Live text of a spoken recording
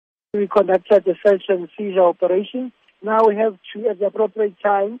We conducted a search and seizure operation. Now we have to, at the appropriate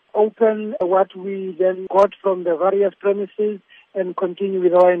time, open what we then got from the various premises and continue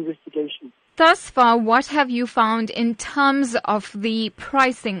with our investigation. Thus far, what have you found in terms of the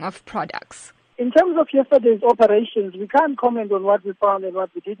pricing of products? In terms of yesterday's operations, we can't comment on what we found and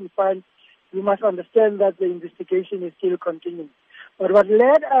what we didn't find. We must understand that the investigation is still continuing. But what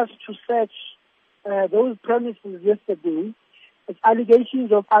led us to search those premises yesterday is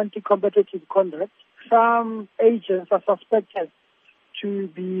allegations of anti-competitive conduct. Some agents are suspected to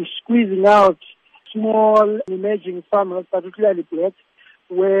be squeezing out small emerging farmers, particularly blacks,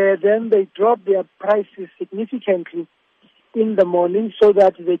 where then they drop their prices significantly in the morning so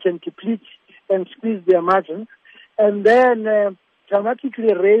that they can deplete and squeeze their margins, and then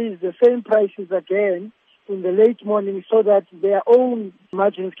dramatically raise the same prices again in the late morning so that their own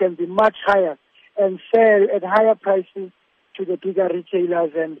margins can be much higher and sell at higher prices to the bigger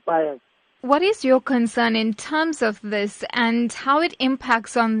retailers and buyers. What is your concern in terms of this and how it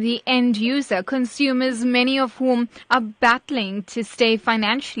impacts on the end user, consumers, many of whom are battling to stay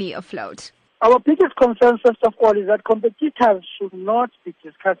financially afloat? Our biggest concern, first of all, is that competitors should not be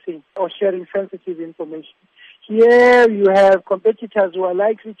discussing or sharing sensitive information. Here you have competitors who are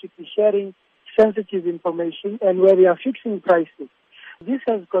likely to be sharing sensitive information and where they are fixing prices. This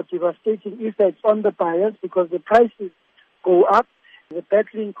has got devastating effects on the buyers because the prices go up. The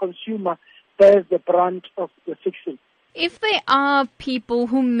battling consumer bears the brunt of the fixing. If there are people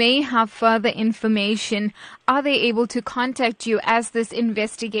who may have further information, are they able to contact you as this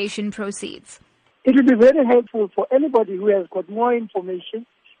investigation proceeds? It will be very helpful for anybody who has got more information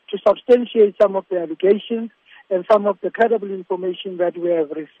to substantiate some of the allegations and some of the credible information that we have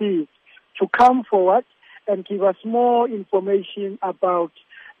received to come forward and give us more information about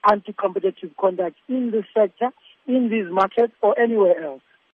anti-competitive conduct in this sector, in these markets, or anywhere else.